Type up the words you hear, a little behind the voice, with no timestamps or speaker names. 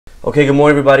Okay, good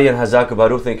morning everybody and Hazak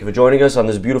Baruch. Thank you for joining us on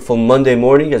this beautiful Monday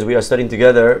morning as we are studying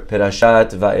together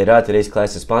Perashat Vaera. Today's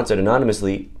class is sponsored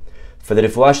anonymously for the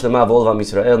Refuah Shlema of all of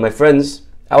Mizrahi. My friends,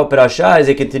 our Perashat is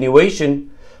a continuation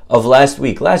of last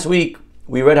week. Last week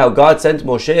we read how God sent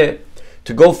Moshe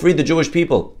to go free the Jewish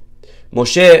people.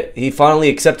 Moshe, he finally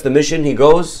accepts the mission, he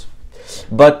goes,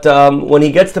 but when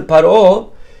he gets to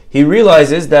Paro, he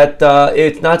realizes that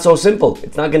it's not so simple.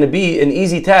 It's not going to be an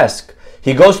easy task.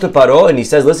 He goes to Paro and he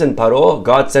says, listen, Paro,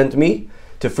 God sent me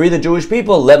to free the Jewish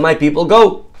people. Let my people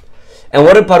go. And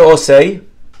what did Paro say?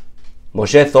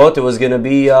 Moshe thought it was going to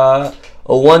be a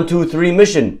 1, 2, 3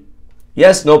 mission.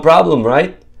 Yes, no problem,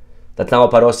 right? That's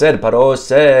not what Paro said. Paro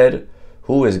said,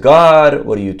 who is God?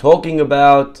 What are you talking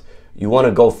about? You want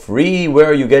to go free? Where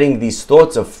are you getting these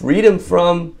thoughts of freedom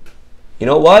from? You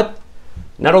know what?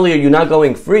 Not only are you not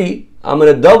going free, I'm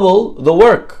going to double the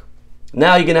work.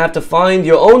 Now you're going to have to find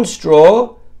your own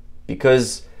straw,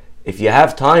 because if you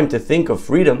have time to think of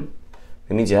freedom,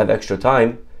 it means you have extra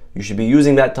time. You should be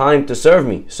using that time to serve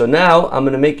me. So now I'm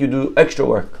going to make you do extra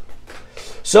work.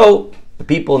 So the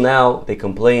people now, they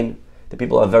complain. The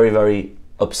people are very, very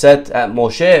upset at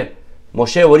Moshe.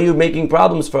 Moshe, what are you making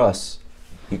problems for us?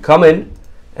 You come in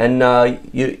and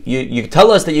you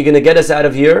tell us that you're going to get us out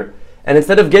of here. And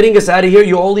instead of getting us out of here,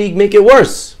 you only make it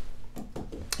worse.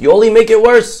 You only make it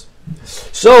worse.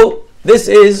 So this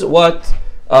is what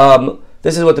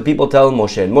the people tell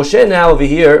Moshe. Moshe now over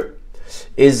here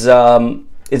is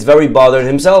very bothered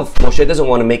himself. Moshe doesn't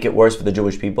want to make it worse for the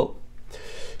Jewish people.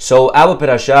 So our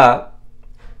parasha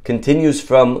continues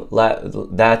from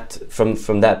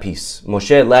that piece.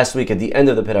 Moshe last week at the end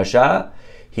of the parasha,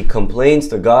 he complains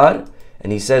to God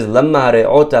and he says, "Lamma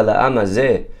re'ota la'am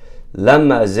hazeh,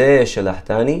 lamma hazeh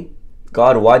shelahtani."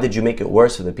 God, why did you make it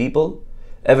worse for the people?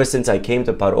 Ever since I came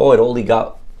to Paro, it only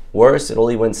got worse. It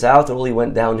only went south. It only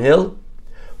went downhill.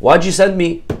 Why'd you send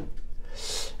me?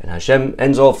 And Hashem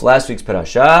ends off last week's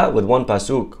parasha with one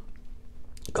pasuk.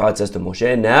 God says to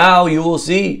Moshe, now you will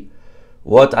see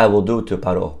what I will do to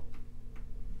Paro.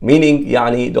 Meaning,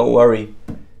 Yani, don't worry.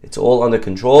 It's all under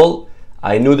control.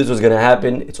 I knew this was going to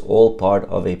happen. It's all part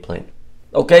of a plan.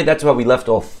 Okay, that's where we left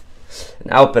off.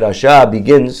 And our parasha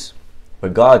begins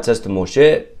where God says to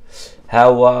Moshe,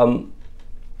 how...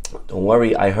 don't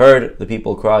worry, I heard the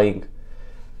people crying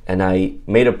and I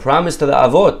made a promise to the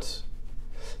Avot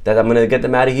that I'm going to get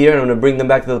them out of here and I'm going to bring them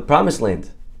back to the promised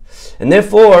land. And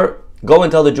therefore, go and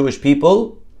tell the Jewish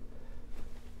people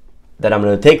that I'm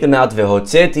going to take them out.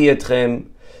 Vehotzeti etchem,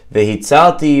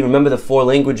 vehitzalti, remember the 4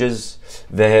 languages,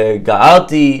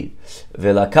 vehega'alti,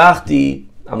 velakachti,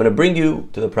 I'm going to bring you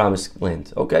to the promised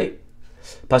land. Okay?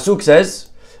 Pasuk says,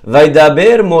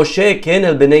 Vaidaber Moshe ken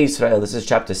el bnei Israel. This is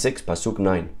chapter 6, Pasuk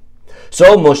 9.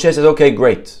 So Moshe says, okay,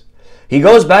 great. He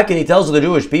goes back and he tells the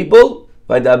Jewish people,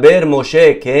 Vaidaber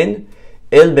Moshe ken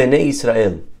el bnei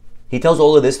Israel. He tells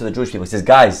all of this to the Jewish people. He says,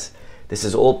 guys, this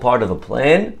is all part of a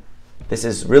plan. This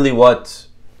is really what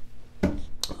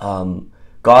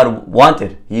God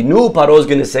wanted. He knew Paro was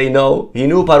going to say no. He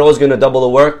knew Paro was going to double the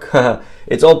work.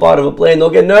 It's all part of a plan.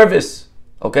 Don't get nervous.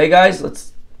 Okay, guys,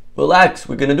 let's relax.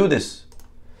 We're going to do this.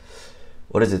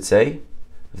 What does it say?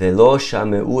 Velo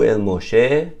shameu el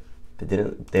Moshe. But they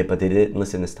didn't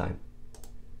listen this time.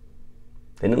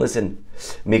 They didn't listen.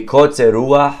 Mikotze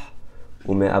ruach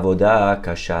ume'avodah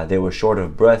kasha. They were short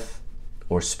of breath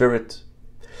or spirit,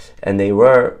 and they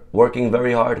were working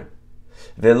very hard.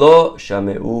 Velo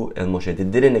shameu el Moshe. They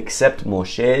didn't accept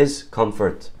Moshe's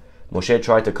comfort. Moshe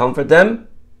tried to comfort them,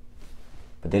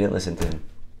 but they didn't listen to him.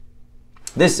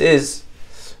 This is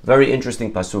very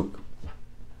interesting pasuk.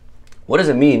 What does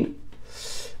it mean?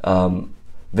 There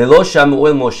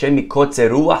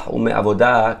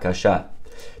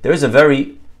is a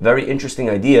very, very interesting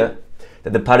idea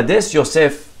that the Pardes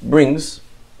Yosef brings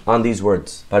on these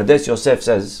words. Pardes Yosef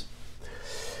says,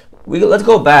 let's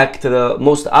go back to the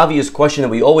most obvious question that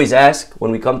we always ask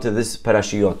when we come to this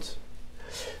parashiyot.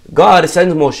 God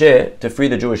sends Moshe to free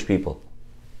the Jewish people.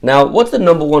 Now, what's the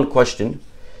number one question?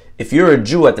 If you're a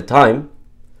Jew at the time,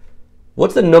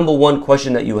 what's the number one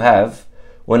question that you have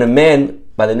when a man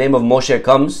by the name of Moshe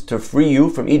comes to free you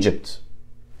from Egypt?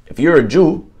 If you're a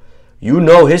Jew, you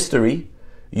know history.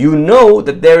 You know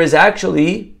that there is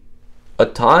actually a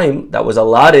time that was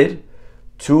allotted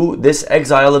to this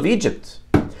exile of Egypt.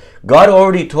 God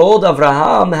already told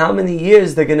Abraham how many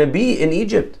years they're going to be in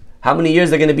Egypt. How many years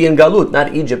they're going to be in Galut.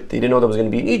 Not Egypt. They didn't know that was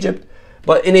going to be in Egypt.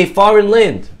 But in a foreign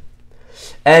land.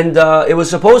 And it was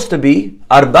supposed to be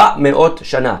Arba Me'ot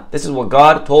Shana. This is what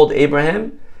God told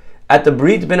Abraham at the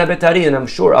Brit Ben Abetari, and I'm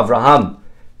sure Avraham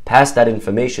passed that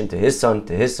information to his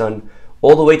son,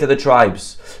 all the way to the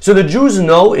tribes. So the Jews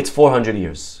know it's 400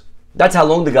 years. That's how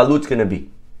long the Galut's going to be.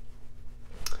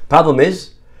 Problem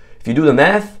is, if you do the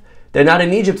math, they're not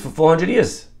in Egypt for 400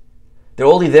 years. They're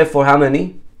only there for how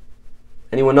many?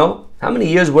 Anyone know? How many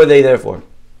years were they there for?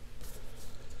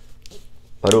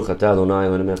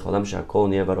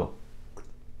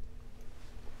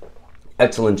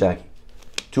 Excellent, Jackie.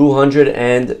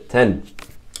 210.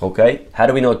 Okay, how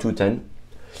do we know 210?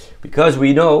 Because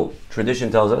we know,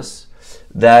 tradition tells us,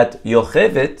 that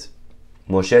Yocheved,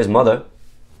 Moshe's mother,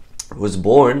 was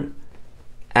born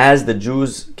as the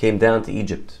Jews came down to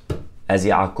Egypt. As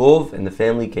Yaakov and the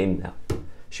family came down.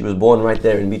 She was born right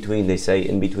there in between, they say,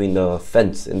 in between the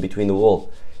fence, in between the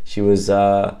wall. She was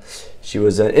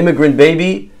an immigrant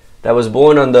baby that was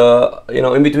born on the,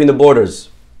 in between the borders.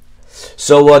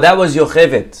 So that was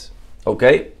Yocheved,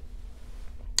 okay?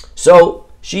 So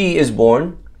she is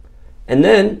born, and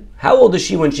then how old is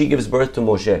she when she gives birth to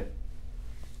Moshe?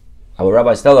 Our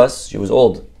rabbis tell us she was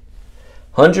old.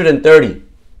 130.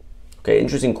 Okay,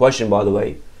 interesting question, by the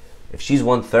way. If she's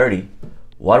 130,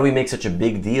 why do we make such a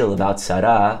big deal about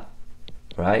Sarah,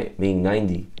 right, being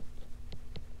 90?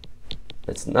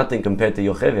 That's nothing compared to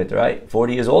Yocheved, right?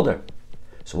 40 years older.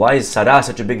 So why is Sarah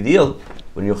such a big deal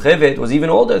when Yocheved was even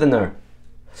older than her?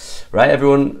 Right?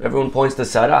 Everyone points to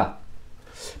Sarah.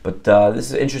 But this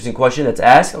is an interesting question. Let's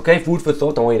ask. Okay, food for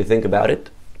thought. I want you to think about it.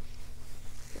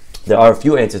 There are a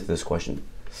few answers to this question.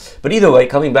 But either way,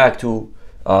 coming back to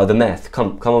the math.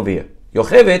 Come over here.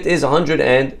 Yocheved is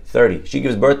 130. She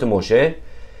gives birth to Moshe.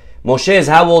 Moshe is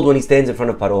how old when he stands in front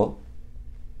of Paro?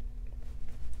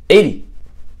 80.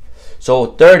 So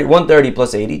 130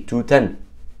 plus 80, 210.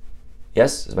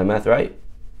 Yes? Is my math right?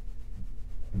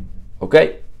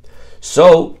 Okay.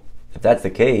 So, if that's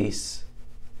the case,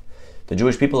 the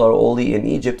Jewish people are only in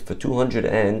Egypt for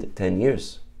 210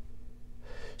 years.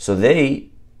 So they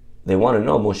want to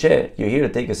know, Moshe, you're here to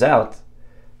take us out,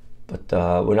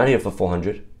 but we're not here for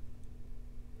 400.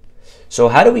 So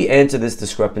how do we answer this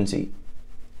discrepancy?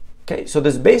 Okay, so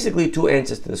there's basically two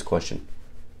answers to this question.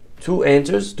 Two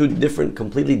answers,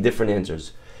 completely different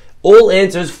answers. All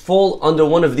answers fall under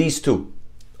one of these two,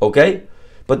 okay?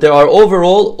 But there are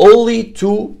overall only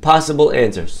two possible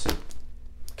answers,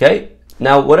 okay?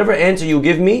 Now, whatever answer you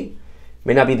give me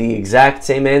may not be the exact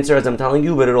same answer as I'm telling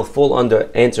you, but it'll fall under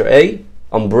answer A,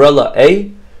 umbrella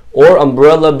A, or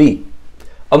umbrella B.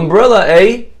 Umbrella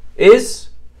A is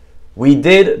we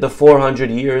did the 400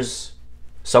 years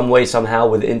some way, somehow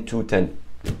within 210.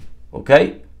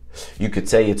 Okay? You could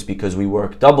say it's because we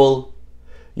worked double.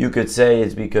 You could say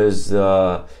it's because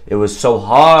it was so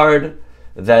hard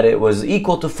that it was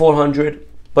equal to 400.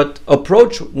 But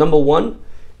approach number one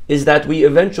is that we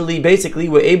eventually, basically,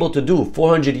 were able to do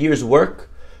 400 years work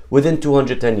within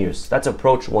 210 years. That's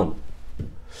approach one.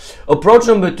 Approach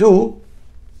number two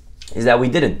is that we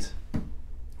didn't.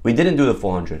 We didn't do the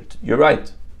 400. You're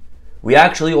right. We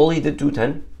actually only did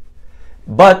 210.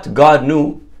 But God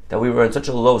knew that we were in such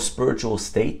a low spiritual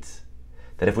state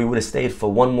that if we would have stayed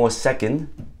for one more second,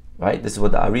 right? This is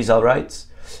what the Ariel writes.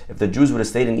 If the Jews would have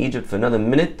stayed in Egypt for another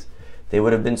minute, they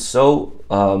would have been so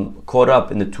caught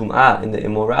up in the tum'ah, in the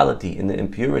immorality, in the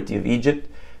impurity of Egypt,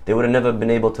 they would have never been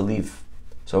able to leave.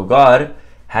 So God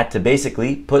had to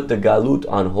basically put the galut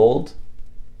on hold.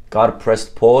 God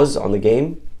pressed pause on the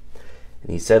game,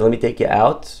 and he said, let me take you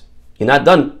out. You're not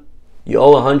done. You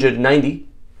owe 190,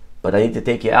 but I need to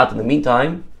take you out in the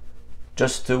meantime,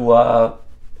 just to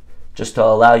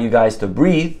allow you guys to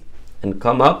breathe and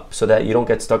come up so that you don't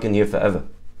get stuck in here forever.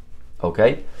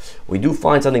 Okay? We do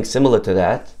find something similar to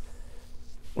that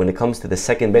when it comes to the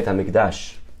second Beit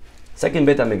HaMikdash. Second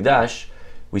Beit HaMikdash,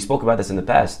 we spoke about this in the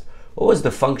past. What was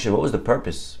the function, what was the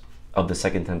purpose of the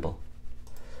second temple?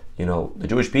 You know, the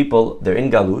Jewish people, they're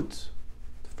in Galut.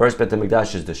 The first Beit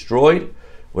HaMikdash is destroyed.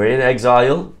 We're in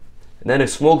exile. And then a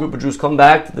small group of Jews come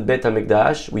back to the Beit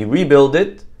HaMikdash. We rebuild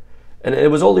it. And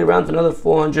it was only around for another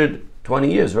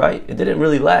 420 years, right? It didn't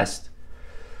really last.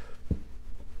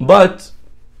 But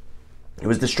it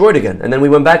was destroyed again. And then we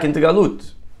went back into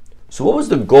Galut. So what was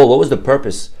the goal? What was the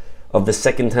purpose of the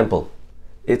second temple?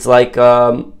 It's like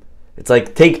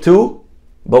take two,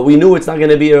 but we knew it's not going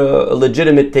to be a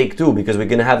legitimate take two because we're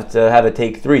going to have a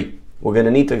take three. We're going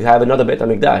to need to have another Beit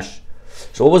HaMikdash.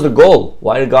 So what was the goal?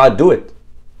 Why did God do it?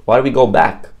 Why did we go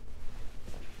back?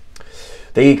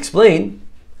 They explain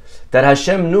that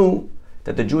Hashem knew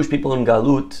that the Jewish people in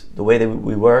Galut, the way that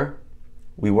we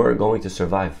weren't going to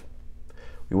survive.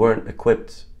 We weren't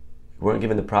equipped. We weren't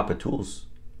given the proper tools.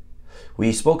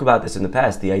 We spoke about this in the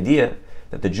past, the idea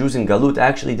that the Jews in Galut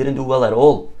actually didn't do well at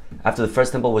all. After the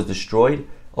first temple was destroyed,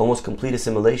 almost complete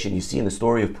assimilation. You see in the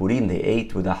story of Purim, they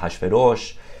ate with the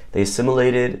Hashverosh, they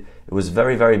assimilated. It was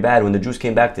very, very bad. When the Jews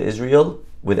came back to Israel,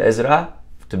 with Ezra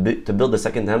to build the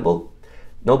second temple,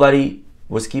 nobody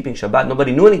was keeping Shabbat.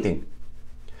 Nobody knew anything.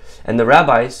 And the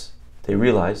rabbis, they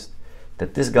realized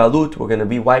that this galut were going to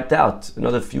be wiped out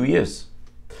another few years.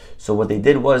 So what they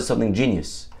did was something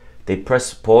genius. They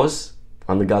pressed pause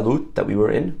on the galut that we were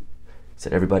in.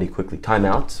 Said, everybody quickly, time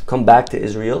out, come back to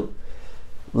Israel.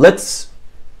 Let's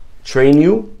train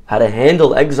you how to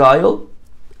handle exile.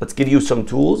 Let's give you some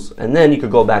tools, and then you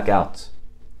could go back out.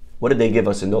 What did they give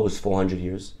us in those 400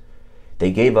 years?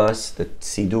 They gave us the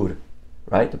Sidur,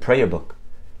 right? The prayer book.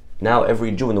 Now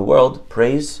every Jew in the world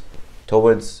prays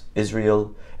towards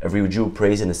Israel. Every Jew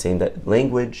prays in the same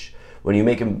language. When you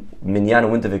make a minyan, a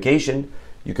winter vacation,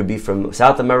 you could be from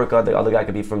South America, the other guy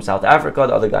could be from South Africa,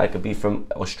 the other guy could be from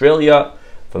Australia,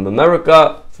 from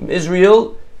America, from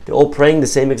Israel. They're all praying the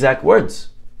same exact words.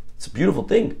 It's a beautiful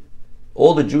thing.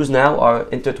 All the Jews now are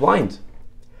intertwined.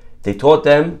 They taught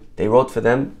them, they wrote for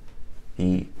them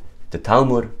the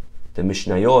Talmud, the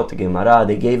Mishnayot, the Gemara.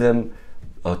 They gave them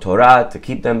Torah to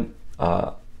keep them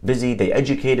busy. They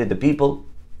educated the people.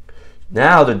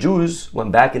 Now the Jews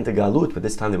went back into Galut, but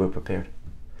this time they were prepared.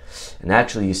 And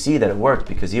actually you see that it worked,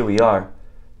 because here we are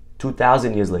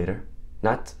 2,000 years later,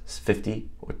 not 50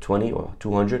 or 20 or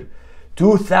 200,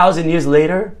 2,000 years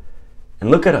later,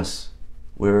 and look at us.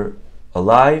 We're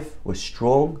alive, we're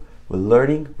strong, we're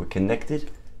learning, we're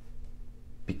connected,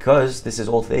 because this is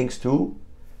all thanks to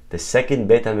the second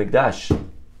Beit HaMikdash.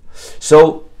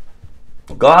 So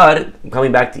God,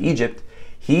 coming back to Egypt,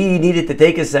 He needed to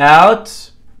take us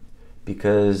out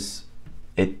because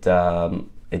it's not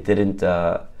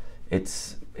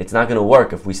going to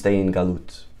work if we stay in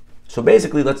Galut. So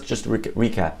basically, let's just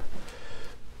recap.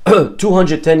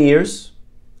 210 years,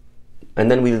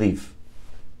 and then we leave.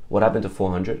 What happened to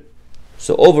 400?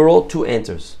 So overall, 2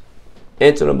 answers.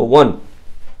 Answer number 1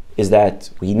 is that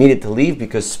we needed to leave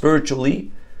because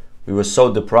spiritually we were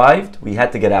so deprived, we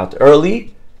had to get out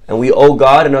early, and we owe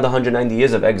God another 190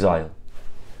 years of exile.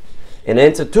 And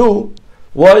answer 2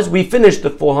 was we finished the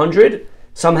 400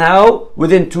 somehow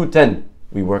within 210.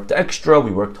 We worked extra,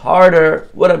 we worked harder,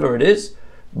 whatever it is,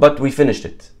 but we finished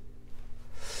it.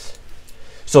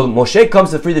 So Moshe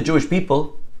comes to free the Jewish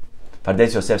people.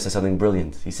 Pardes Yosef says something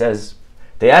brilliant. He says,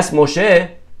 they asked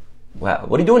Moshe, wow,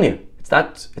 what are you doing here? It's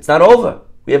not over.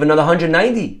 We have another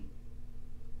 190.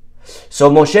 So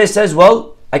Moshe says,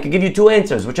 well, I could give you 2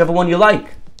 answers, whichever one you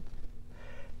like.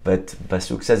 But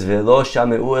Pasuk says, Velo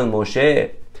shameu el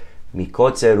Moshe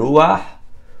mikotze ruach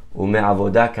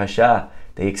ume'avoda kasha.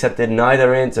 They accepted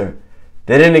neither answer.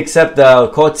 They didn't accept the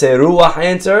kotze ruach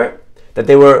answer, that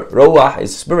they were, ruach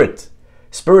is spirit,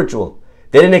 spiritual.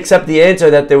 They didn't accept the answer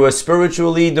that they were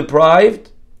spiritually deprived,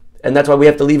 and that's why we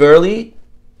have to leave early.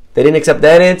 They didn't accept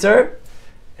that answer.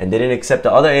 And they didn't accept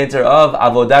the other answer of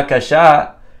avodah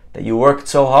kasha, that you worked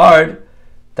so hard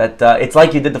that it's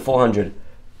like you did the 400.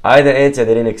 Either answer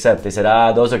they didn't accept. They said,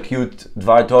 those are cute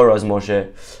Dvar Torahs,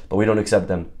 Moshe, but we don't accept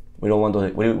them. We don't want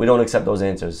those, we don't accept those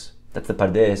answers. That's the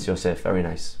Pardes Yosef. Very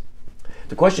nice.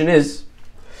 The question is,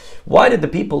 why did the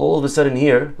people all of a sudden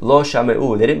hear Lo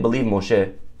Shameu? They didn't believe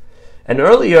Moshe. And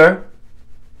earlier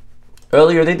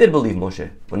they did believe Moshe.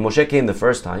 When Moshe came the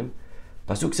first time,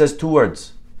 Pasuk says 2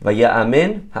 words.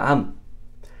 Vaya'amen ha'am.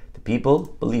 The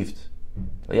people believed.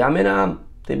 Vaya'amen ha'am.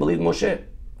 They believed Moshe.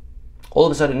 All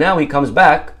of a sudden now he comes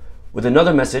back with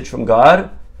another message from God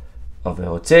of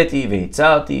Ve'hotzeti,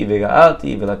 ve'itzalti,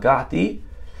 ve'ga'alti, ve'lakahti.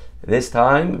 This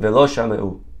time, Velo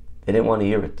shameu. They didn't want to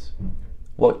hear it.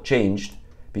 What changed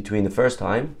between the first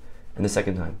time and the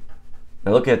second time?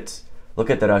 Now look at the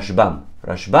Rashbam.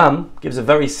 Rashbam gives a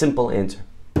very simple answer.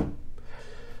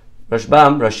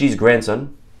 Rashbam, Rashi's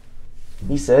grandson,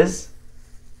 he says,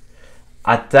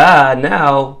 Ata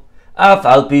now, af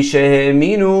al pi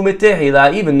sheheminu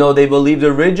metehila, even though they believed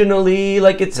originally,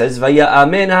 like it says,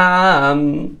 Vaya'amen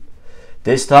ha'am.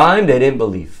 This time they didn't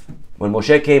believe. When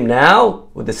Moshe came now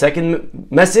with the second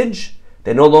message,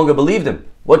 they no longer believed him.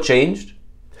 What changed?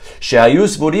 Shehayu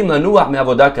svurim lanuach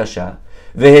me'avodah kasha,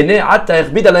 vehene atta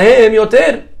echbid alehem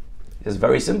yoter. It's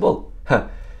very simple.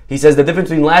 He says the difference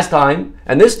between last time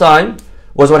and this time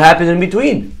was what happened in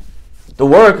between. The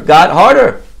work got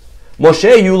harder.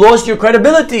 Moshe, you lost your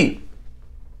credibility.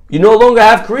 You no longer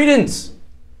have credence.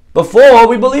 Before,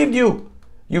 we believed you.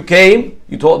 You came,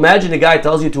 imagine a guy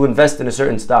tells you to invest in a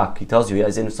certain stock. He tells you he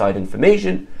has inside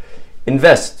information.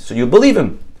 Invest. So you believe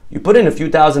him. You put in a few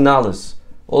 $1,000s.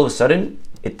 All of a sudden,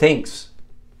 it tanks.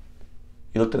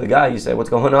 You look to the guy, you say, what's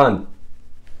going on?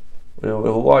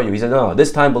 Who are you? He said, no,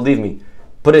 this time believe me.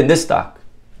 Put in this stock.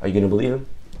 Are you going to believe him?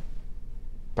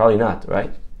 Probably not,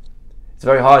 right? It's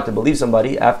very hard to believe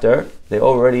somebody after they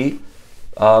already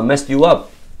messed you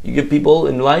up. You give people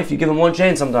in life, you give them one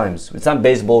chance sometimes. It's not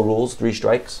baseball rules, 3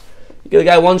 strikes. You give a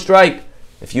guy 1 strike.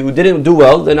 If you didn't do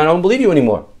well, then I don't believe you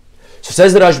anymore. So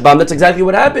says the Rashbam, that's exactly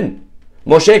what happened.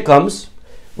 Moshe comes,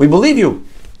 we believe you.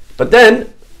 But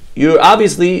then, you're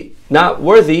obviously not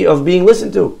worthy of being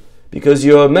listened to. Because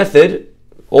your method,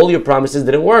 all your promises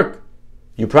didn't work.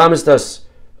 You promised us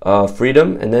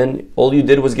freedom, and then all you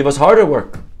did was give us harder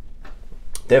work.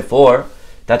 Therefore,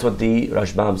 that's what the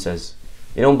Rashbam says.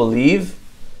 You don't believe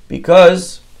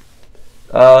because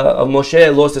of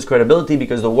Moshe lost his credibility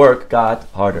because the work got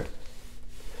harder.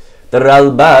 The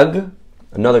Ralbag,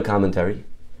 another commentary,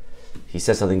 he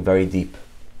says something very deep.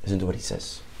 Listen to what he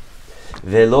says.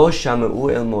 Velo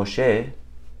shamu el Moshe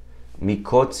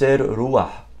mikotzer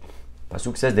ruach.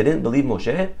 Pasuk says they didn't believe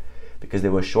Moshe because they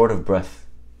were short of breath.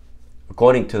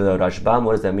 According to the Rashbam,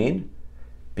 what does that mean?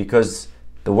 Because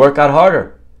the work got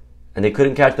harder and they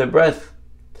couldn't catch their breath.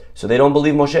 So they don't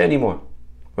believe Moshe anymore.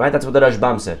 Right? That's what the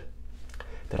Rashbam said.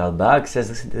 The Ralbag says,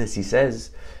 listen to this, he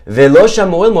says, Velo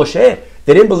shamuel Moshe.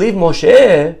 They didn't believe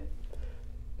Moshe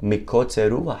mikotzer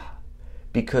ruach.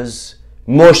 Because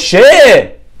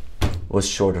Moshe was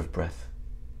short of breath.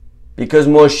 Because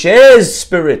Moshe's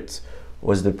spirit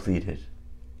was depleted.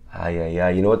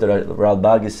 You know what the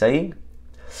Ralbag is saying?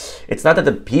 It's not that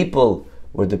the people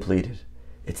were depleted.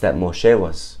 It's that Moshe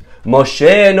was.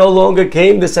 Moshe no longer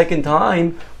came the second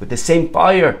time with the same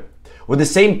fire, with the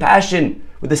same passion,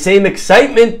 with the same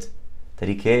excitement that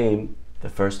he came the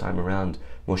first time around.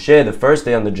 Moshe, the first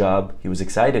day on the job, he was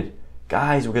excited.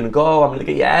 Guys, we're going to go. I'm going to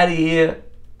get you out of here.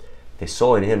 They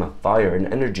saw in him a fire,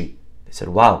 an energy. They said,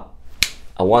 wow,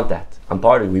 I want that. I'm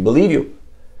part of it. We believe you.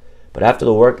 But after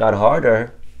the work got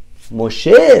harder,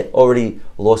 Moshe already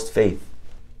lost faith.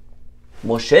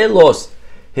 Moshe lost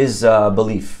his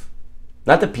belief.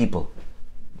 Not the people.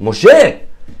 Moshe.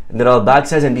 And the Ralbag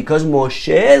says, and because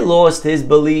Moshe lost his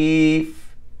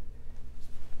belief,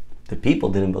 the people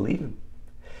didn't believe him.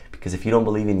 Because if you don't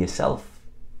believe in yourself,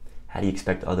 how do you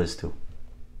expect others to?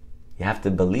 You have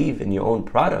to believe in your own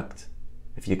product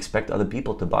if you expect other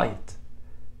people to buy it.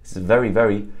 This is a very,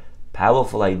 very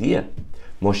powerful idea.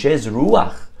 Moshe's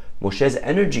ruach, Moshe's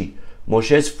energy,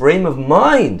 Moshe's frame of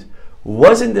mind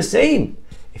wasn't the same.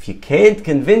 If you can't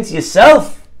convince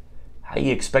yourself, how do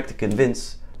you expect to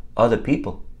convince other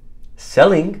people?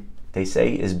 Selling, they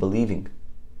say, is believing.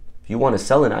 If you want to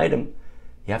sell an item,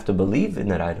 you have to believe in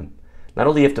that item. Not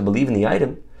only you have to believe in the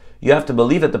item, you have to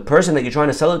believe that the person that you're trying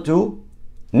to sell it to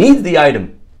needs the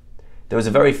item. There was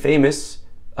a very famous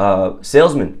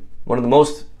salesman, one of the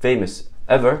most famous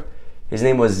ever. His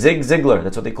name was Zig Ziglar,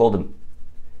 that's what they called him.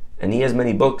 And he has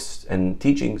many books and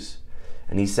teachings.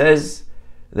 And he says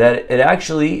that it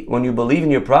actually, when you believe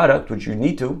in your product, which you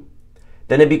need to,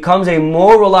 then it becomes a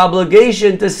moral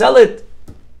obligation to sell it.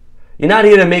 You're not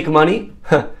here to make money.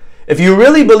 If you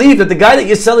really believe that the guy that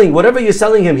you're selling, whatever you're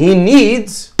selling him, he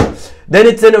needs, then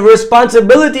it's a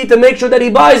responsibility to make sure that he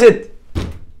buys it.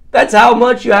 That's how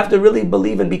much you have to really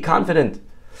believe and be confident.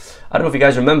 I don't know if you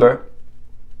guys remember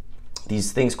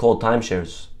these things called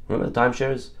timeshares. Remember the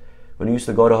timeshares? When you used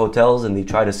to go to hotels and they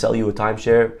try to sell you a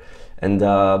timeshare, and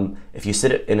if you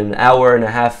sit in an hour and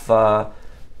a half,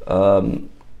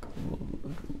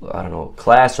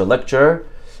 class or lecture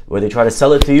where they try to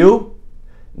sell it to you,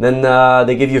 then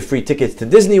they give you free tickets to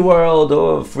Disney World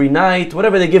or a free night,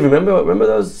 whatever they give you. Remember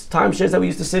those timeshares that we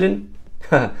used to sit in?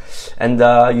 And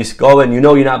you go and you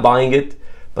know you're not buying it,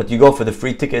 but you go for the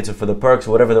free tickets or for the perks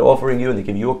or whatever they're offering you, and they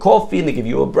give you a coffee and they give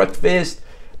you a breakfast.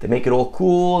 They make it all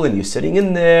cool and you're sitting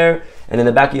in there, and in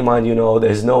the back of your mind, you know,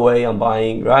 there's no way I'm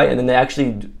buying, right? And then they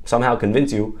actually somehow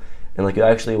convince you, and like you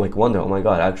actually like wonder, oh my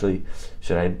God, actually,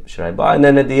 should I buy? And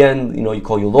then at the end, you know, you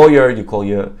call your lawyer, you call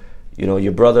your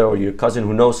brother or your cousin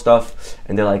who knows stuff,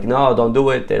 and they're like, no, don't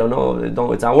do it. They don't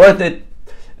know, it's not worth it.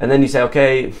 And then you say,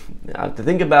 okay, I have to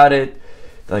think about it.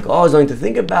 They're like, oh, there's nothing to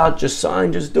think about. Just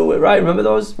sign, just do it, right? Remember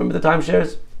those? Remember the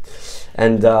timeshares?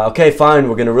 And okay, fine,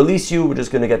 we're going to release you. We're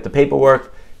just going to get the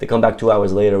paperwork. They come back 2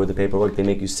 hours later with the paperwork. They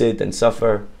make you sit and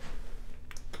suffer.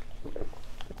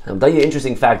 I'll tell you an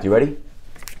interesting fact. You ready?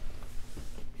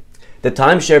 The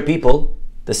timeshare people,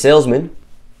 the salesmen,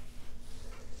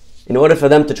 in order for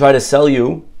them to try to sell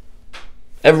you,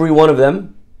 every one of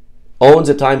them owns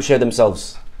a timeshare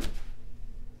themselves.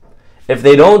 If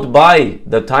they don't buy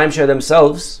the timeshare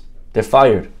themselves, they're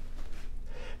fired.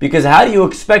 Because how do you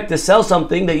expect to sell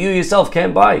something that you yourself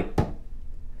can't buy?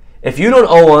 If you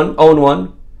don't own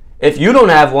one, if you don't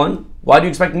have one, why do you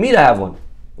expect me to have one?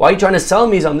 Why are you trying to sell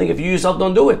me something if you yourself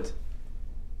don't do it?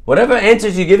 Whatever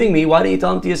answers you're giving me, why don't you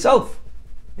tell them to yourself?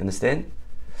 You understand?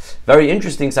 Very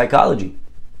interesting psychology.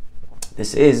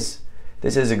 This is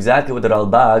exactly what the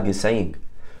Ralbag is saying.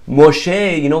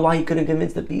 Moshe, you know why he couldn't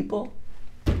convince the people?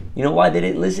 You know why they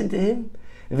didn't listen to him?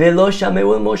 Velo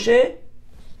shameu Moshe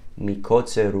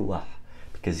mikotze ruach,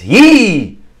 because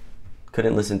he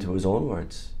couldn't listen to his own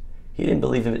words. He didn't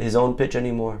believe in his own pitch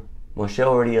anymore. Moshe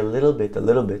already a little bit.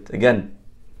 Again,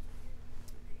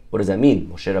 what does that mean?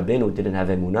 Moshe Rabbeinu didn't have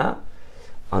emunah.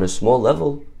 On a small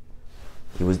level,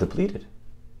 he was depleted.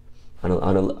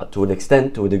 To an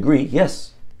extent, to a degree,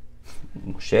 yes.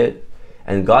 Moshe,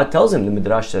 and God tells him, the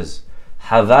Midrash says,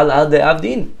 Haval al de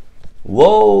Avdin.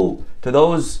 Woe to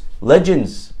those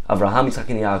legends, Avraham, Yitzchak,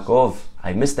 and Yaakov.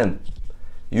 I miss them.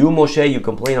 You, Moshe, you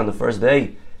complain on the first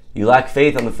day. You lack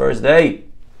faith on the first day.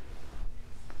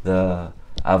 The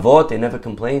Avot, they never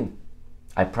complain.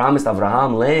 I promised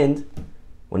Avraham land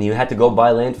when he had to go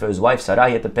buy land for his wife Sarah.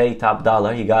 He had to pay top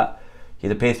dollar. He had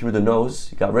to pay through the nose.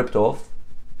 He got ripped off,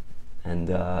 and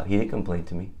he didn't complain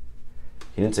to me.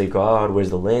 He didn't say, God, where's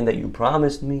the land that you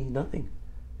promised me? Nothing.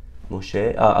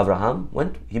 Avraham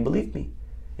went. He believed me,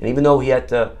 and even though he had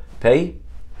to pay,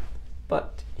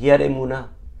 but he had emunah.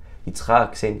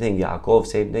 Yitzchak, same thing. Yaakov,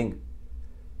 same thing.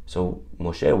 So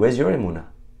Moshe, where's your emunah?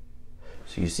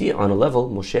 So you see, on a level,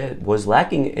 Moshe was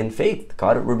lacking in faith.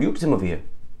 God rebukes him over here.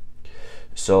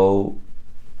 So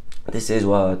this is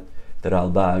what the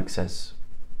Rabbi says.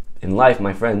 In life,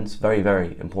 my friends, very,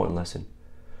 very important lesson.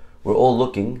 We're all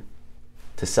looking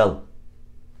to sell.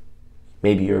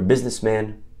 Maybe you're a businessman,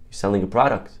 you're selling a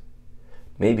product.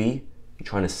 Maybe you're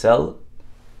trying to sell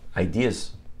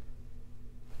ideas,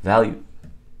 value,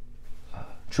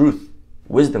 truth,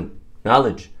 wisdom,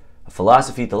 knowledge, a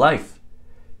philosophy to life.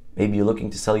 Maybe you're looking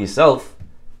to sell yourself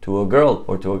to a girl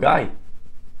or to a guy.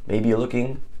 Maybe you're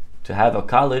looking to have a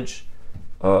college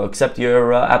accept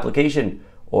your application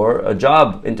or a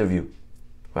job interview,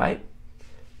 right?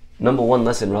 Number one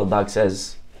lesson Ralbag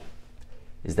says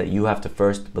is that you have to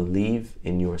first believe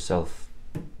in yourself.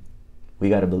 We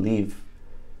got to believe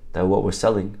that what we're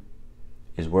selling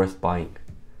is worth buying.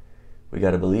 We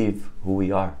got to believe who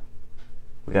we are.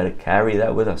 We got to carry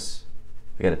that with us.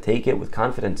 We got to take it with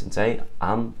confidence and say,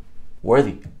 I'm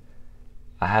worthy.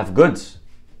 I have goods.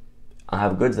 I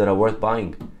have goods that are worth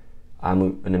buying.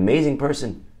 I'm an amazing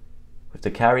person. We have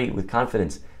to carry with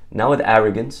confidence, not with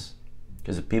arrogance,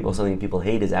 because something people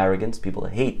hate is arrogance. People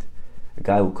hate a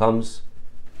guy who comes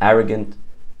arrogant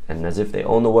and as if they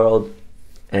own the world,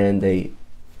 and they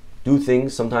do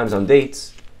things sometimes on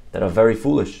dates that are very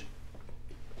foolish.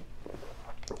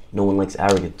 No one likes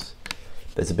arrogance.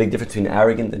 There's a big difference between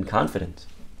arrogant and confident.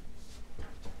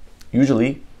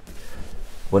 Usually,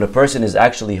 when a person is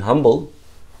actually humble,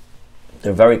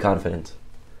 they're very confident.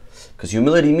 Because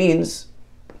humility means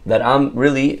that I'm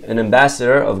really an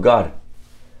ambassador of God.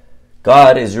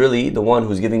 God is really the one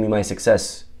who's giving me my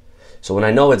success. So when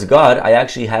I know it's God, I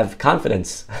actually have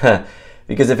confidence.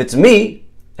 Because if it's me,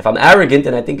 if I'm arrogant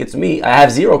and I think it's me, I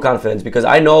have zero confidence, because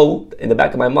I know in the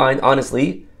back of my mind,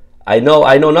 honestly, I know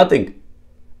nothing.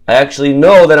 I actually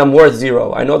know that I'm worth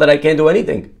zero. I know that I can't do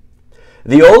anything.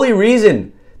 The only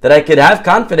reason that I could have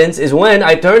confidence is when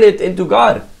I turn it into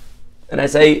God. And I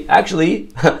say,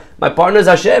 actually, my partner is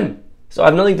Hashem, so I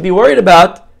have nothing to be worried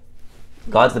about.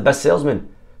 God's the best salesman.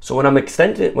 So when I'm an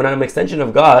extension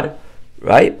of God,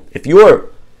 right? If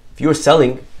you're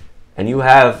selling and you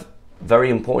have very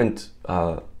important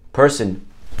person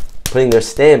putting their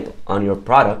stamp on your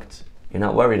product, you're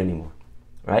not worried anymore,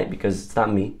 right? Because it's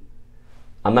not me.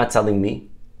 I'm not selling me.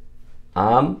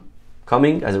 I'm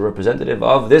coming as a representative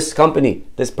of this company,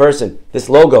 this person, this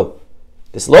logo.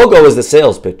 This logo is the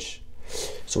sales pitch.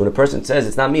 So when a person says,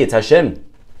 it's not me, it's Hashem,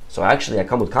 so actually I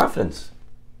come with confidence.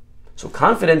 So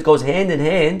confidence goes hand in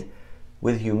hand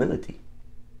with humility.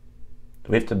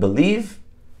 We have to believe,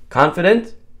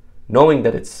 confident, knowing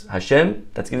that it's Hashem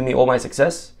that's giving me all my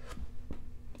success.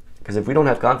 Because if we don't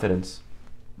have confidence,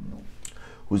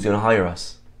 who's going to hire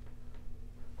us?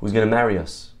 Who's going to marry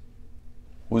us?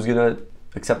 Who's going to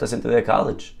accept us into their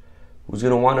college? Who's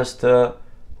going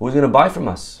to buy from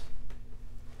us?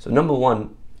 So number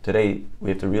one, today we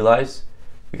have to realize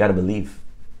we got to believe.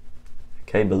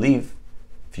 Okay, believe.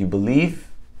 If you believe,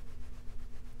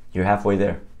 you're halfway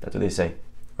there. That's what they say,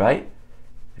 right?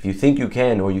 If you think you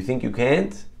can or you think you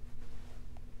can't,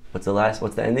 what's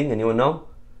the ending? Anyone know?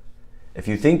 If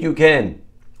you think you can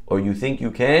or you think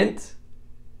you can't,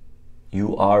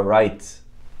 you are right.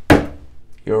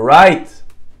 You're right.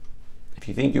 If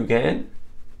you think you can,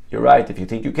 you're right. If you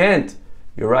think you can't,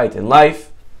 you're right. In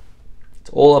life, it's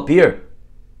all up here.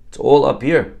 It's all up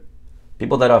here.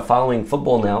 People that are following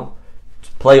football now,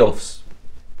 playoffs.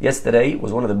 Yesterday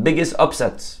was one of the biggest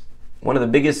upsets, one of the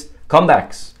biggest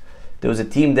comebacks. There was a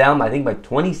team down, I think, by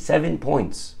 27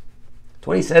 points.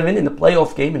 27 in the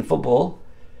playoff game in football.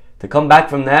 To come back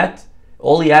from that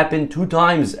only happened 2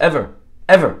 times ever.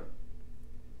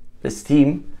 This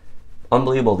team,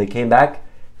 unbelievable. They came back,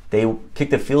 they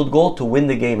kicked a field goal to win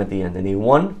the game at the end, and they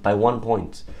won by 1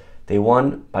 point. They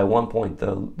won by 1 point,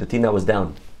 the team that was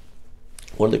down.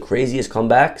 One of the craziest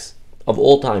comebacks of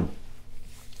all time.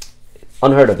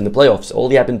 Unheard of in the playoffs.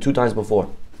 Only happened 2 times before.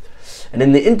 And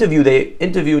in the interview, they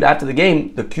interviewed after the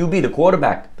game, the QB, the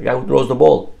quarterback, the guy who throws the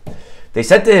ball. They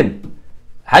said to him,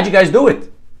 how'd you guys do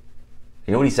it?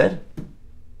 You know what he said? You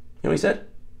know what he said?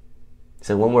 He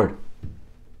said 1 word.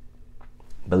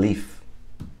 Belief.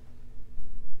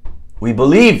 We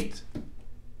believed.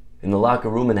 In the locker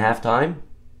room in halftime,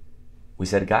 we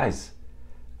said, guys,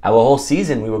 our whole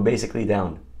season we were basically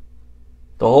down.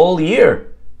 The whole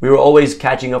year we were always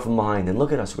catching up from behind. And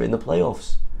look at us, we're in the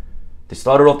playoffs. They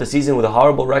started off the season with a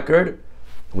horrible record.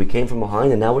 We came from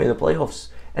behind and now we're in the playoffs.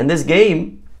 And this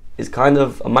game is kind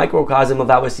of a microcosm of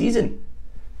our season.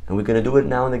 And we're going to do it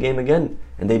now in the game again.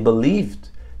 And they believed.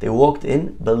 They walked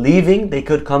in believing they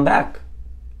could come back.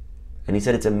 And he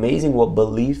said it's amazing what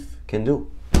belief can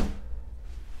do.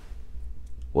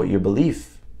 What your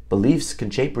beliefs can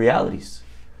shape realities.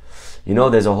 You know,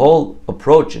 there's a whole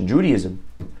approach in Judaism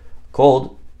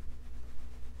called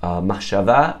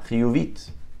machshava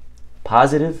chiyuvit,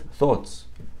 positive thoughts.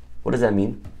 What does that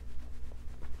mean?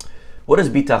 What does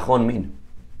bitachon mean?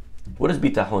 What is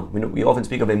bitachon? We often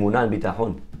speak of emunah and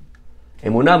bitachon.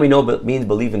 Emunah we know means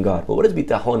believe in God. But what does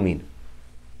bitachon mean?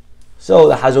 So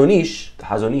the Hazon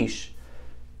Ish,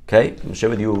 okay, I'm going to share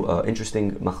with you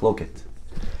interesting machloket.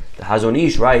 The Hazon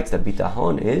Ish writes that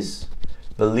bitachon is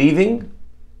believing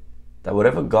that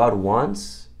whatever God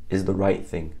wants is the right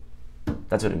thing.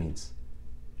 That's what it means.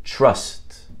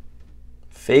 Trust.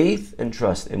 Faith and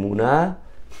trust. Emunah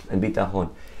and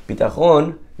bitachon.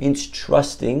 Bitachon means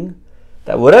trusting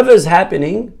that whatever is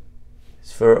happening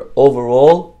is for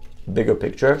overall bigger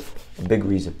picture, a big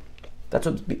reason. That's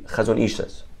what Hazon Ish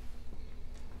says.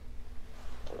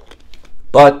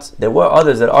 But there were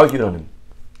others that argued on him.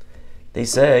 They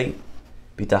say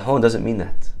bitachon doesn't mean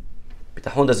that.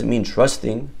 Bitachon doesn't mean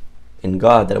trusting in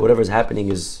God that whatever is happening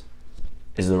is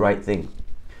the right thing.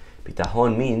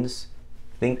 Bitachon means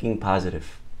thinking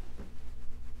positive.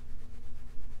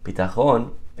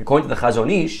 Bitachon, according to the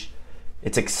Hazon Ish,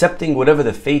 it's accepting whatever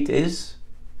the fate is,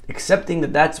 accepting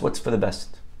that that's what's for the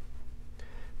best.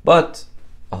 But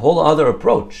a whole other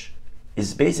approach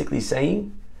is basically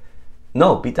saying,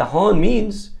 no, bitachon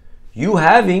means you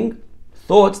having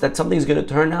thoughts that something's going to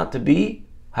turn out to be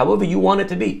however you want it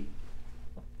to be.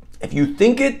 If you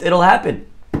think it, it'll happen.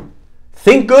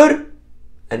 Think good,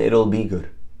 and it'll be good.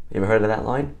 You ever heard of that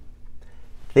line?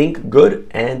 Think good,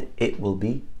 and it will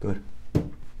be good.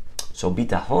 So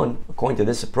bitachon, according to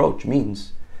this approach,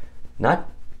 means not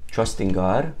trusting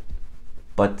God,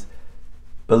 but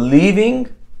believing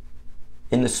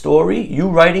in the story, you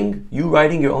writing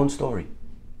your own story.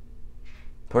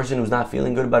 Person who's not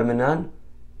feeling good about Minan,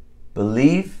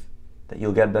 believe that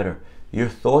you'll get better. Your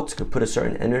thoughts could put a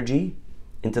certain energy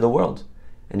into the world,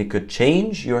 and it could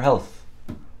change your health.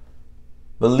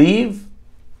 Believe,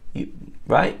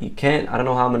 right? You can't, I don't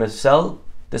know how I'm going to sell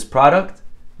this product.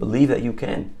 Believe that you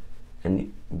can.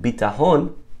 And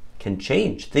bitachon can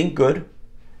change. Think good,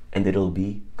 and it'll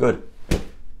be good.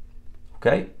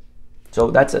 Okay?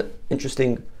 So that's an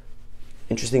interesting,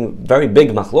 very big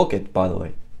machloket, by the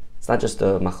way. It's not just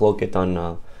a machloket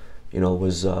on,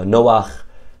 was Noach,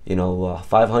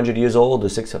 500 years old or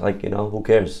 600, who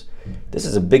cares? This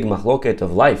is a big machloket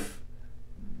of life.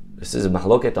 This is a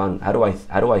machloket on how do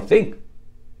I think?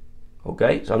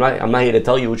 Okay, so I'm not here to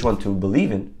tell you which one to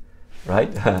believe in,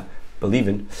 right? Believe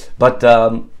in, but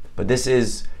this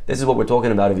is what we're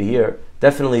talking about over here.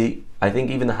 Definitely, I think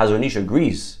even the Hazon Ish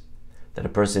agrees that a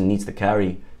person needs to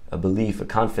carry a belief, a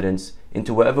confidence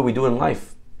into whatever we do in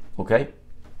life. Okay,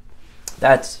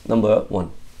 that's number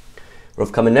one.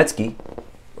 Rav Kamenetsky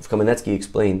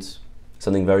explains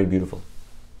something very beautiful.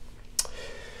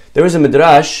 There is a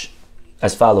midrash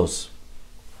as follows.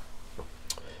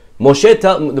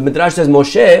 The midrash says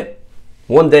Moshe,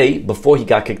 one day before he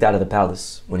got kicked out of the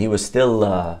palace, when he was still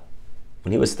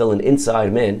an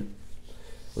inside man,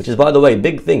 which is, by the way, a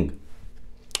big thing.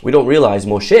 We don't realize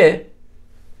Moshe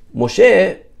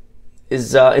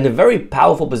is in a very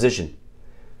powerful position.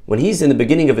 When he's in the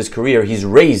beginning of his career, he's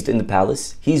raised in the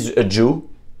palace. He's a Jew.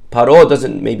 Paro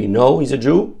doesn't maybe know he's a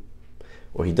Jew,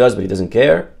 or he does, but he doesn't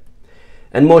care.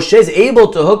 And Moshe is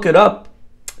able to hook it up.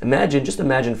 Just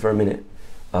imagine for a minute,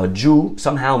 a Jew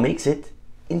somehow makes it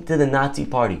into the Nazi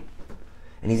party,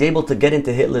 and he's able to get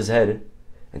into Hitler's head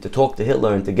and to talk to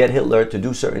Hitler and to get Hitler to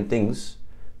do certain things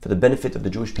for the benefit of the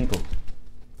Jewish people.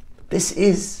 This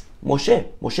is Moshe.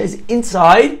 Moshe is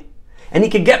inside, and he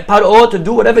can get Paro to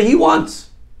do whatever he wants.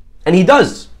 And he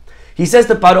does. He says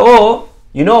to Paro,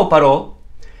 you know, Paro,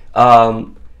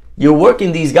 you're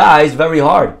working these guys very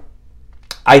hard.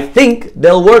 I think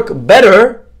they'll work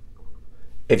better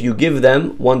if you give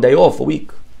them one day off a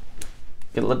week.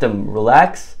 You let them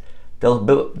relax.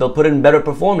 They'll put in better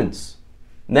performance.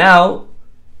 Now,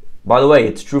 by the way,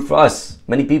 it's true for us.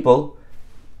 Many people,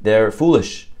 they're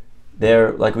foolish.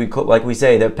 They're like we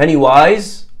say, they're penny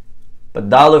wise, but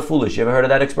dollar foolish. You ever heard of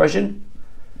that expression?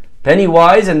 Penny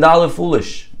wise and dollar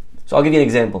foolish. So I'll give you an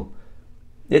example.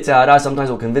 Yitzhara sometimes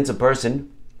will convince a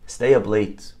person, stay up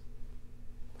late.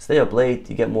 Stay up late,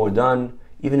 you get more done.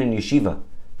 Even in yeshiva,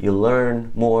 you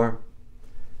learn more.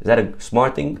 Is that a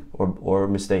smart thing or a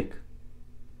mistake?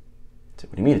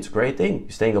 What do you mean? It's a great thing.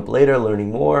 You're staying up later,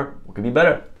 learning more. What could be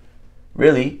better?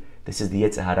 Really, this is the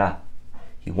Yitzhara.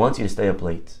 He wants you to stay up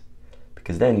late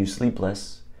because then you sleep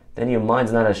less. Then your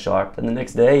mind's not as sharp. And the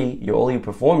next day, you're only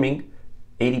performing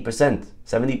 80%,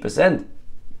 70%.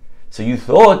 So you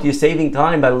thought you're saving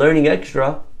time by learning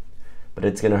extra, but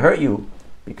it's going to hurt you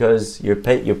because you're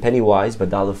penny wise but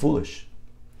dollar foolish.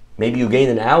 Maybe you gain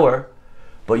an hour,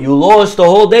 but you lost the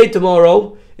whole day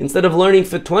tomorrow. Instead of learning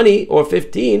for 20 or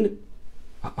 15,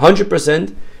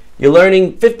 100%, you're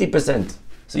learning 50%.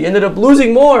 So you ended up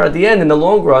losing more at the end in the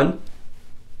long run.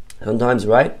 Sometimes,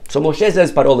 right? So Moshe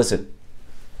says, Paro, listen,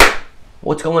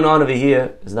 what's going on over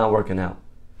here is not working out.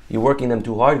 You're working them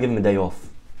too hard, give them a day off.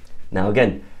 Now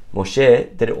again,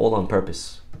 Moshe did it all on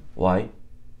purpose. Why?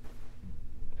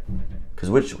 Because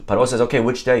Paro says, okay,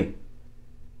 which day?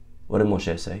 What did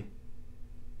Moshe say?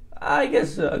 I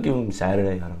guess I'll give him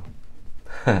Saturday, I don't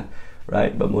know.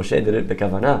 Right? But Moshe did it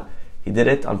b'kavanah. He did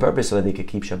it on purpose so that they could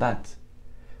keep Shabbat.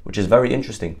 Which is very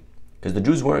interesting. Because the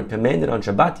Jews weren't commanded on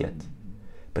Shabbat yet.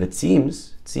 But it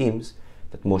seems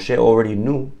that Moshe already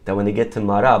knew that when they get to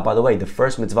Mara, by the way, the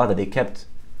first mitzvah that they kept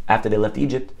after they left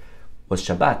Egypt was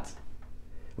Shabbat.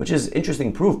 Which is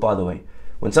interesting proof, by the way.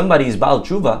 When somebody is Baal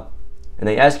Tshuva and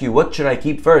they ask you, what should I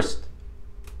keep first?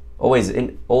 Always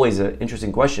an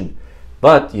interesting question.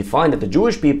 But you find that the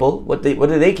Jewish people, what do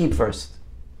they keep first?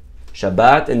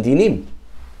 Shabbat and Dinim.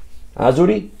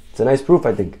 Azuri, it's a nice proof,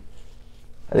 I think.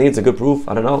 I think it's a good proof,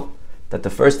 I don't know, that the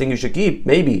first thing you should keep,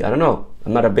 maybe, I don't know.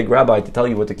 I'm not a big rabbi to tell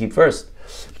you what to keep first.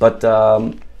 But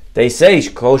they say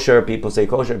kosher, people say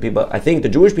kosher, people. I think the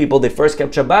Jewish people, they first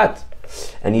kept Shabbat.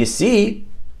 And you see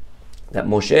that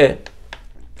Moshe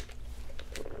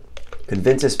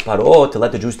convinces Paro to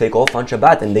let the Jews take off on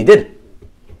Shabbat, and they did.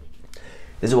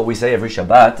 This is what we say every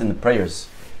Shabbat in the prayers.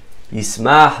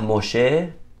 Yismach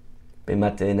Moshe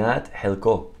b'matenat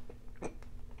helko.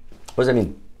 What does that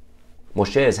mean?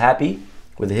 Moshe is happy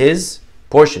with his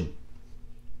portion.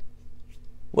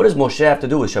 What does Moshe have to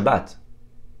do with Shabbat?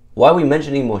 Why are we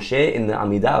mentioning Moshe in the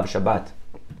Amidah of Shabbat?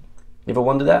 You ever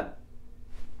wonder that?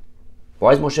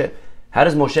 Why is Moshe? How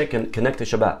does Moshe connect to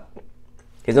Shabbat? He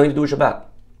has nothing to do with Shabbat.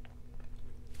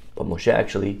 But Moshe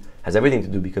actually has everything to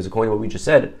do, because according to what we just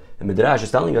said, the Midrash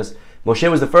is telling us, Moshe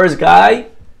was the first guy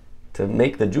to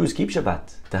make the Jews keep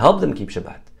Shabbat, to help them keep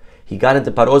Shabbat. He got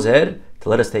into Paro's head to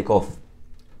let us take off.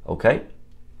 Okay?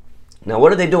 Now what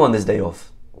did they do on this day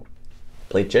off?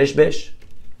 Played Chesh Besh?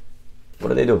 What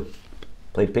did they do?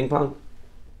 Played ping pong?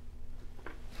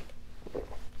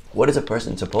 What is a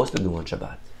person supposed to do on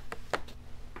Shabbat?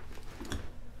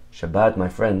 Shabbat, my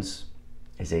friends,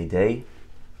 is a day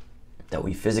that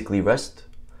we physically rest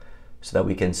so that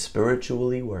we can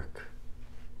spiritually work.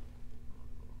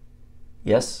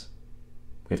 Yes?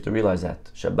 We have to realize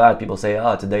that. Shabbat, people say,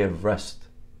 it's a day of rest.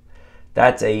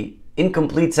 That's a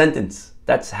incomplete sentence.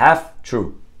 That's half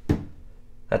true.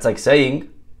 That's like saying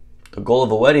the goal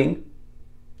of a wedding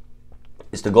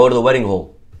is to go to the wedding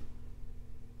hall.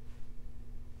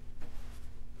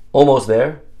 Almost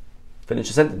there. Finish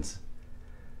the sentence.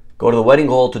 Go to the wedding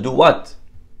hall to do what?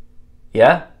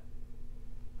 Yeah?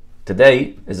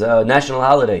 Today is a national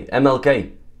holiday,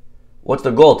 MLK. What's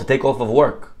the goal? To take off of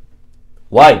work.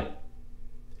 Why?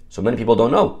 So many people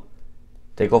don't know.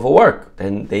 Take off of work.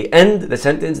 Then they end the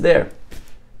sentence there.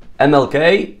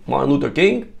 MLK, Martin Luther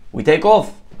King, we take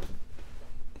off.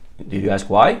 Did you ask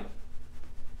why?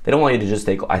 They don't want you to just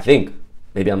take off. I think.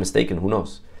 Maybe I'm mistaken, who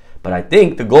knows. But I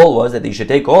think the goal was that you should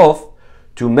take off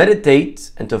to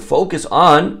meditate and to focus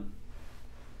on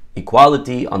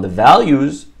equality, on the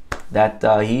values that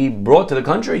he brought to the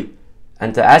country,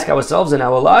 and to ask ourselves in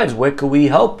our lives, where could we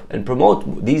help and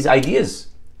promote these ideas,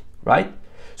 right?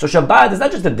 So Shabbat is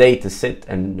not just a day to sit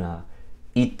and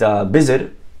eat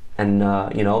bizir and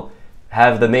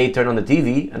have the maid turn on the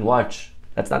TV and watch.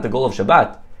 That's not the goal of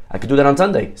Shabbat. I could do that on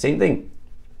Sunday, same thing.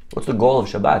 What's the goal of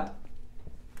Shabbat?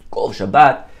 goal of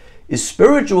Shabbat is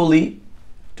spiritually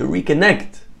to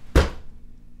reconnect.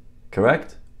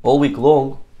 Correct? All week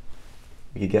long,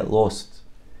 we could get lost.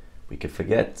 We could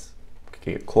forget. We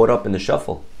could get caught up in the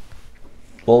shuffle.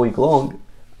 All week long,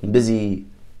 I'm busy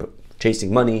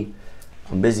chasing money.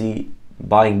 I'm busy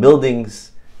buying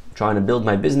buildings, trying to build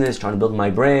my business, trying to build my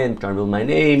brand, trying to build my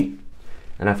name,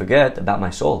 and I forget about my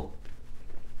soul.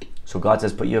 So God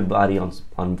says, put your body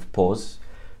on pause,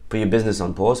 put your business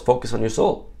on pause, focus on your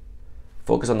soul.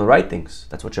 Focus on the right things.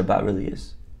 That's what Shabbat really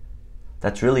is.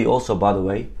 That's really also, by the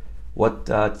way, what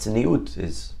tzniut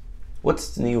is.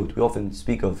 What's tzniut? We often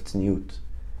speak of tzniut.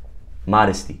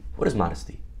 Modesty. What is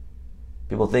modesty?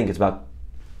 People think it's about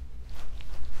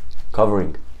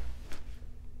covering.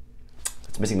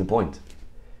 It's missing the point.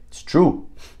 It's true,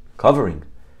 covering.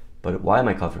 But why am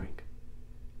I covering?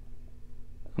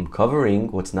 I'm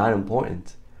covering what's not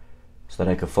important so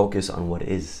that I can focus on what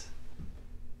is.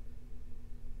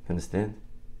 You understand?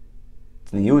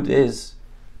 Tzniut is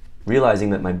realizing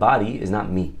that my body is not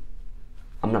me.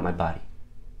 I'm not my body.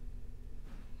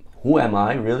 Who am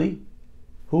I, really?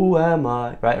 Who am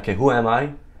I? Right? Okay, who am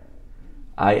I?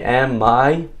 I am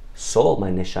my soul,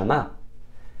 my neshama.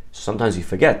 So sometimes you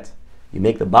forget. You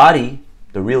make the body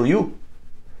the real you.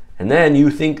 And then you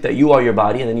think that you are your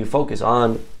body, and then you focus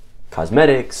on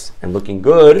cosmetics and looking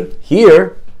good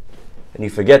here, and you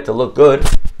forget to look good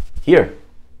here.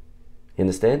 You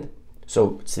understand?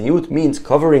 So tzniut means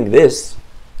covering this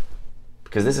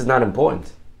because this is not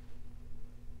important.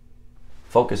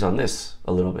 Focus on this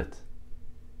a little bit.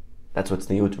 That's what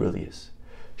tzniut really is.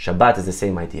 Shabbat is the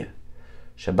same idea.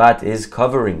 Shabbat is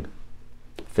covering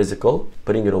physical,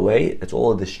 putting it away. It's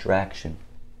all a distraction.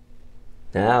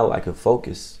 Now I can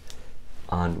focus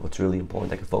on what's really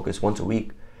important. I can focus once a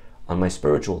week on my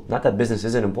spiritual. Not that business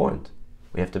isn't important.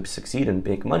 We have to succeed and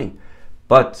make money.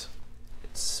 But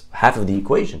it's half of the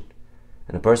equation.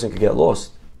 And a person could get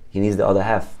lost. He needs the other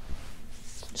half.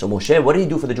 So Moshe, what did he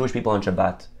do for the Jewish people on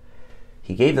Shabbat?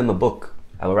 He gave them a book.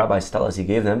 Our rabbis tell us he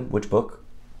gave them, which book?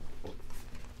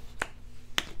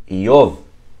 Iyov.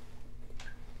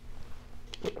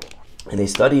 And they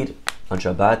studied on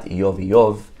Shabbat, Iyov.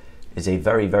 Iyov is a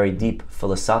very, very deep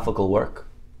philosophical work.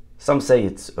 Some say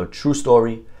it's a true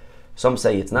story. Some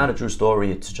say it's not a true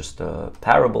story. It's just a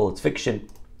parable. It's fiction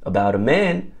about a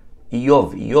man,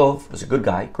 Iyov. Iyov was a good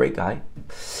guy, great guy.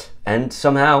 And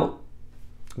somehow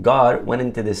God went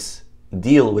into this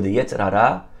deal with the Yetzer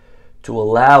Hara to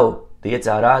allow the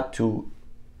Yetzer Hara to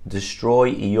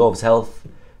destroy Iyov's health,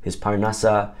 his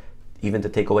parnasa, even to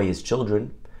take away his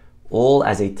children, all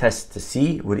as a test to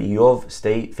see would Iyov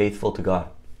stay faithful to God.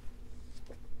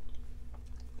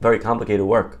 Very complicated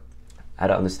work, how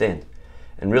to understand.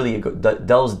 And really it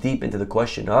delves deep into the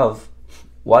question of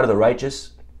why do the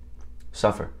righteous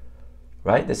suffer?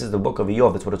 Right? This is the book of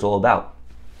Iyov, that's what it's all about.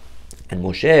 And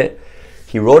Moshe,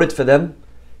 he wrote it for them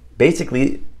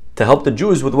basically to help the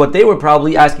Jews with what they were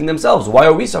probably asking themselves. Why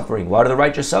are we suffering? Why do the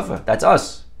righteous suffer? That's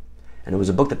us. And it was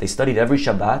a book that they studied every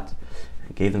Shabbat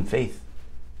and gave them faith.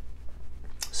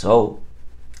 So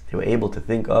they were able to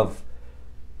think of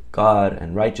God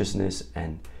and righteousness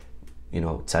and,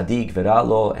 tzaddik,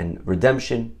 veralo, and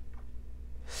redemption.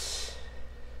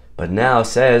 But now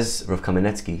says Rav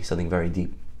Kamenetsky something very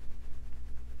deep.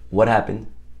 What happened?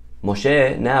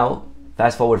 Moshe now,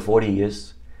 fast forward 40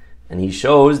 years, and he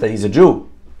shows that he's a Jew.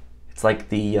 It's like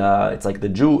the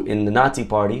Jew in the Nazi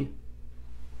party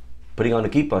putting on a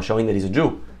kippah, showing that he's a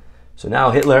Jew. So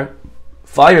now Hitler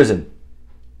fires him.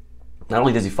 Not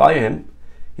only does he fire him,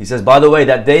 he says, by the way,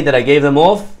 that day that I gave them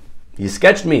off, you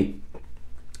sketched me.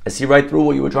 I see right through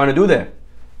what you were trying to do there.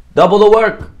 Double the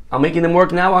work. I'm making them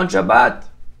work now on Shabbat.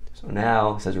 So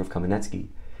now, says Rav Kamenetsky,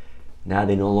 now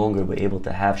they no longer were able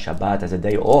to have Shabbat as a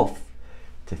day off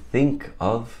to think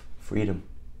of freedom.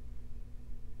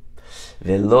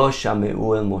 Velo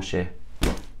shameu el Moshe.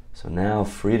 So now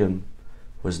freedom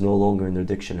was no longer in their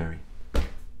dictionary.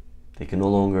 They could no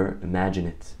longer imagine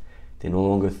it. They no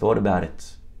longer thought about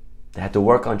it. They had to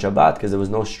work on Shabbat because there was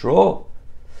no straw.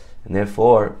 And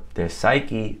therefore, their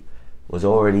psyche was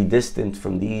already distant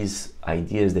from these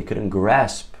ideas. They couldn't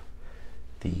grasp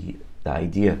the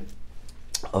idea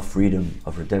of freedom,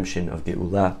 of redemption, of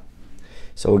Geulah.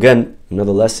 So again,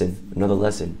 another lesson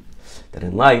that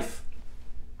in life,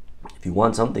 if we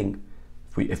want something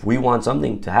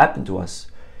to happen to us,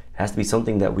 it has to be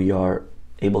something that we are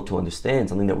able to understand,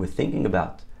 something that we're thinking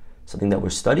about, something that we're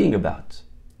studying about,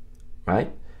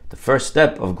 right? The first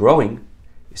step of growing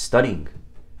is studying.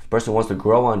 If a person wants to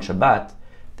grow on Shabbat,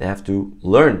 they have to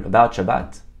learn about Shabbat.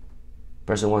 If a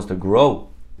person wants to grow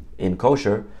in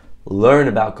kosher, learn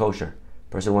about kosher. If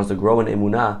a person wants to grow in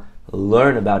emunah,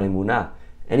 learn about emunah.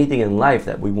 anything in life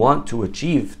that we want to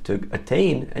achieve, to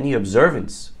attain, any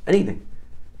observance, anything.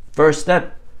 First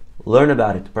step, learn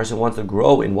about it. The person wants to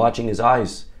grow in watching his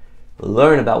eyes.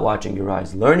 Learn about watching your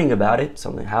eyes. Learning about it,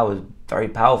 something how is very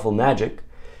powerful magic,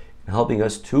 helping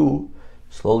us to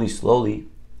slowly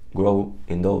grow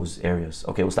in those areas.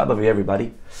 Okay, we'll stop over here,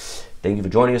 everybody. Thank you for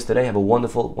joining us today. Have a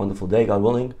wonderful day, God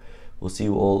willing. We'll see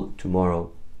you all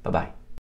tomorrow. Bye-bye.